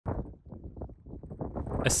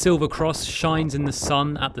A silver cross shines in the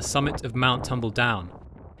sun at the summit of Mount Tumbledown.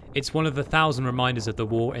 It's one of the 1,000 reminders of the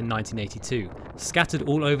war in 1982, scattered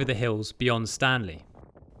all over the hills beyond Stanley.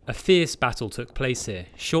 A fierce battle took place here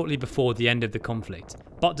shortly before the end of the conflict,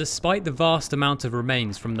 but despite the vast amount of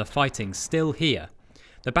remains from the fighting still here,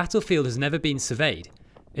 the battlefield has never been surveyed,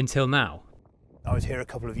 until now. I was here a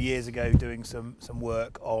couple of years ago doing some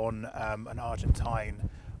work on an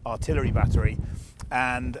Argentine artillery battery,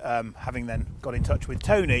 and having then got in touch with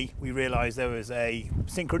Tony, we realised there was a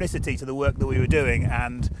synchronicity to the work that we were doing,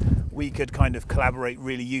 and we could kind of collaborate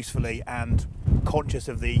really usefully. And conscious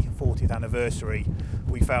of the 40th anniversary,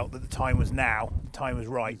 we felt that the time was now, the time was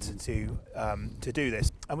right to do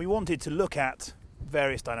this. And we wanted to look at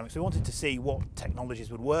various dynamics. We wanted to see what technologies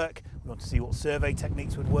would work, we wanted to see what survey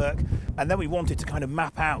techniques would work, and then we wanted to kind of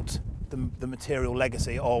map out the material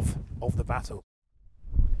legacy of the battle.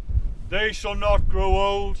 They shall not grow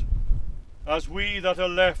old, as we that are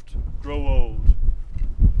left grow old.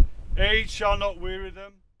 Age shall not weary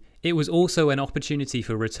them. It was also an opportunity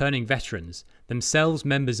for returning veterans, themselves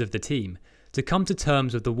members of the team, to come to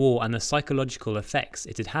terms with the war and the psychological effects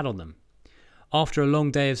it had had on them. After a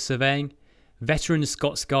long day of surveying, veteran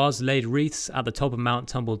Scott Scars laid wreaths at the top of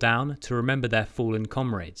Mount Tumbledown to remember their fallen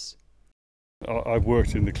comrades. I've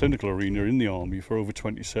worked in the clinical arena in the army for over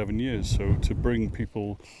 27 years, so to bring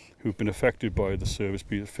people who've been affected by the service,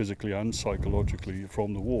 be it physically and psychologically,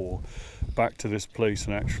 from the war, back to this place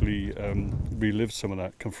and actually relive some of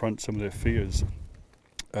that, confront some of their fears,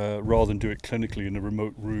 rather than do it clinically in a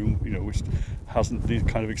remote room, which hasn't these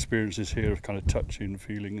kind of experiences here of kind of touching,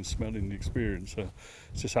 feeling and smelling the experience.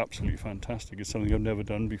 It's just absolutely fantastic. It's something I've never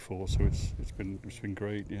done before, so it's been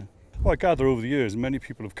great, yeah. Well, I gather over the years many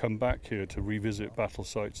people have come back here to revisit battle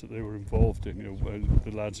sites that they were involved in. The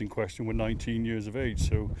lads in question were 19 years of age,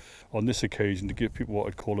 so on this occasion to give people what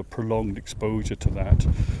I'd call a prolonged exposure to that,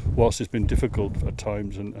 whilst it's been difficult at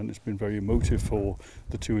times and it's been very emotive for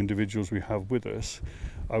the two individuals we have with us,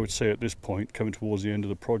 I would say at this point, coming towards the end of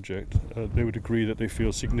the project, they would agree that they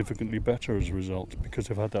feel significantly better as a result, because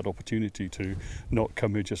they've had that opportunity to not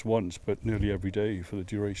come here just once but nearly every day for the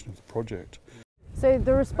duration of the project. So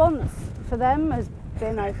the response for them has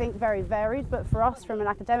been, I think, very varied, but for us, from an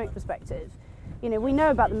academic perspective, we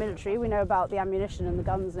know about the military, we know about the ammunition and the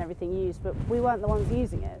guns and everything used, but we weren't the ones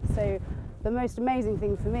using it. So the most amazing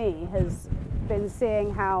thing for me has been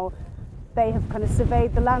seeing how they have kind of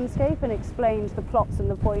surveyed the landscape and explained the plots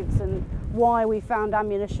and the points and why we found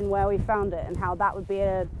ammunition where we found it and how that would be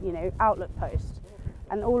a outlook post.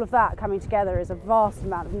 And all of that coming together is a vast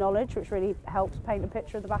amount of knowledge, which really helps paint a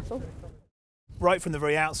picture of the battle. Right from the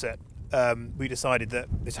very outset, we decided that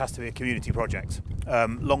this has to be a community project.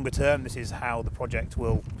 Longer term, this is how the project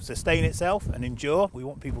will sustain itself and endure. We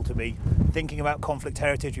want people to be thinking about conflict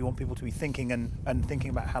heritage. We want people to be thinking and thinking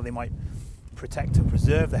about how they might protect and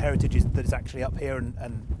preserve the heritage that is actually up here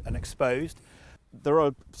and exposed. There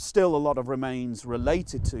are still a lot of remains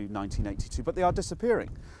related to 1982, but they are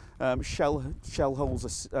disappearing. Shell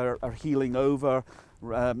holes are healing over,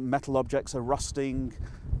 metal objects are rusting,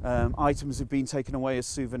 items have been taken away as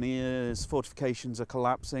souvenirs, fortifications are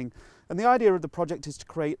collapsing. And the idea of the project is to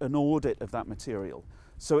create an audit of that material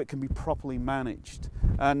so it can be properly managed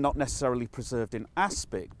and not necessarily preserved in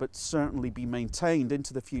aspic, but certainly be maintained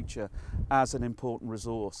into the future as an important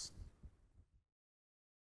resource.